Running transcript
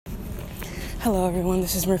Hello everyone,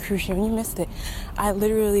 this is Mercutio, and you missed it. I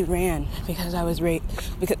literally ran because I was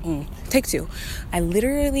take two. I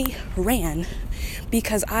literally ran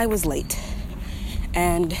because I was late.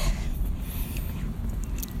 And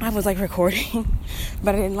I was recording,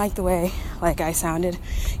 but I didn't like the way I sounded.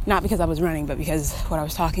 Not because I was running, but because what I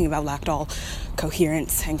was talking about lacked all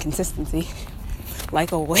coherence and consistency.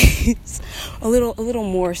 Like always. a little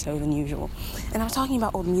more so than usual. And I was talking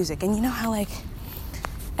about old music, and you know how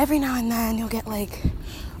every now and then you'll get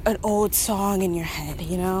an old song in your head,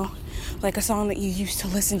 like a song that you used to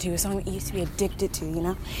listen to, a song that you used to be addicted to,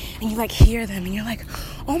 and you hear them and you're like,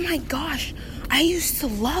 oh my gosh, I used to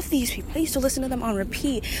love these people. I used to listen to them on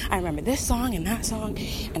repeat. I remember this song and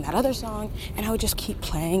that other song, and I would just keep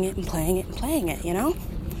playing it and playing it and playing it,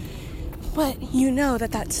 But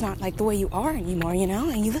that's not the way you are anymore,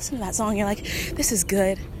 and you listen to that song, you're like, this is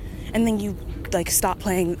good, and then you stop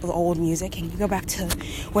playing the old music and you go back to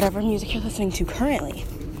whatever music you're listening to currently,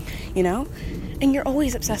 and you're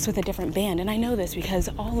always obsessed with a different band. And I know this because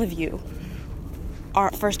all of you are,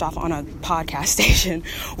 first off, on a podcast station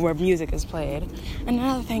where music is played, and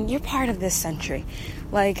another thing, you're part of this century.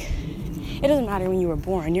 It doesn't matter when you were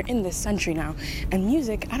born, you're in this century now, and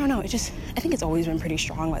music, I don't know, I think it's always been pretty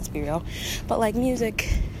strong, let's be real, but music,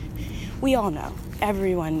 we all know,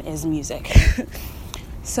 everyone is music.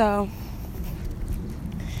 So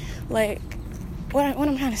what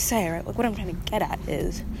I'm trying to say, right? What I'm trying to get at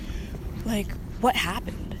is, what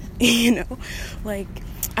happened? I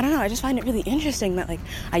don't know, I just find it really interesting that,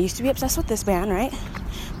 I used to be obsessed with this band, right?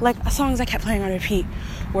 Songs I kept playing on repeat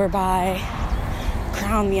were by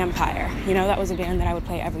Crown the Empire. That was a band that I would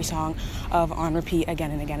play every song of on repeat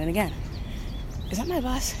again and again and again. Is that my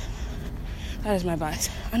bus? That is my bus.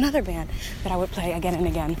 Another band that I would play again and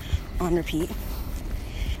again on repeat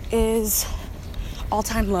is All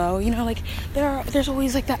Time Low. There's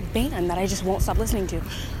always that band that I just won't stop listening to.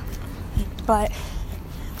 But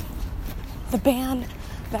the band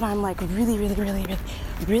that I'm really, really, really, really,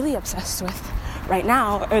 really obsessed with right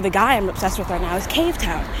now, or the guy I'm obsessed with right now, is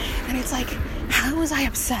Cavetown. And it's how was I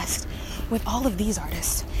obsessed with all of these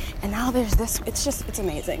artists? And now there's this. It's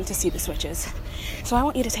amazing to see the switches. So I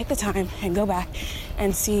want you to take the time and go back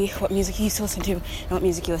and see what music you used to listen to and what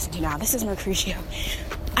music you listen to now. This is Mercutio.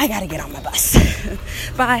 I gotta get on my bus.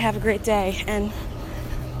 Bye, have a great day, and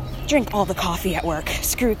drink all the coffee at work.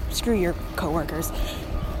 Screw your coworkers.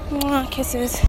 Mwah, kisses.